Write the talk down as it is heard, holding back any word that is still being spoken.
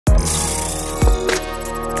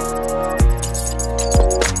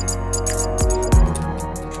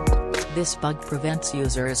This bug prevents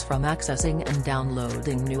users from accessing and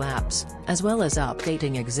downloading new apps, as well as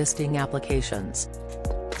updating existing applications.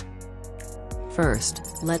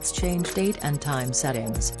 First, let's change date and time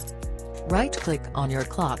settings. Right-click on your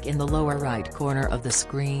clock in the lower right corner of the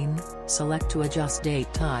screen, select to adjust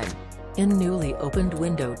date time. In newly opened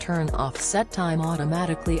window, turn off Set Time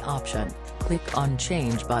Automatically option, click on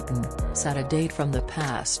Change button, set a date from the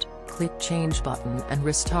past, click Change button and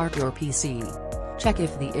restart your PC. Check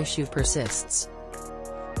if the issue persists.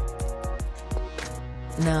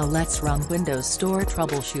 Now let's run Windows Store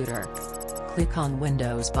Troubleshooter. Click on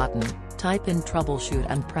Windows button, type in Troubleshoot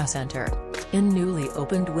and press Enter. In newly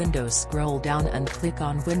opened Windows, scroll down and click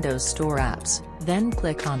on Windows Store Apps, then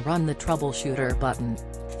click on Run the Troubleshooter button.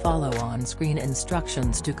 Follow on-screen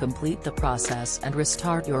instructions to complete the process and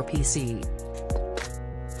restart your PC.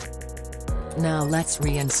 Now let's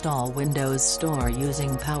reinstall Windows Store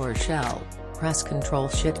using PowerShell. Press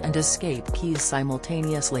Ctrl-Shift and Escape keys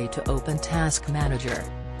simultaneously to open Task Manager.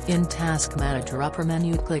 In Task Manager upper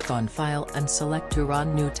menu, click on File and select to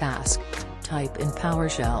run new task. Type in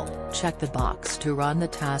PowerShell, check the box to run the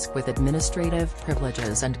task with administrative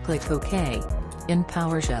privileges and click OK. In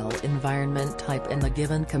PowerShell environment, type in the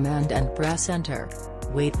given command and press Enter.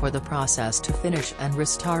 Wait for the process to finish and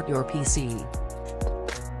restart your PC.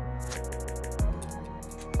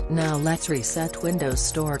 Now let's reset Windows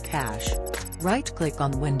Store cache. Right-click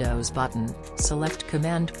on Windows button, select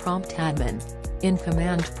Command Prompt Admin. In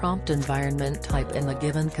Command Prompt environment, type in the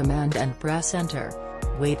given command and press Enter.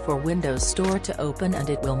 Wait for Windows Store to open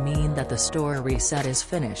and it will mean that the store reset is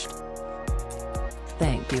finished.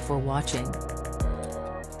 Thank you for watching.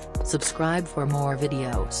 Subscribe for more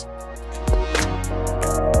videos.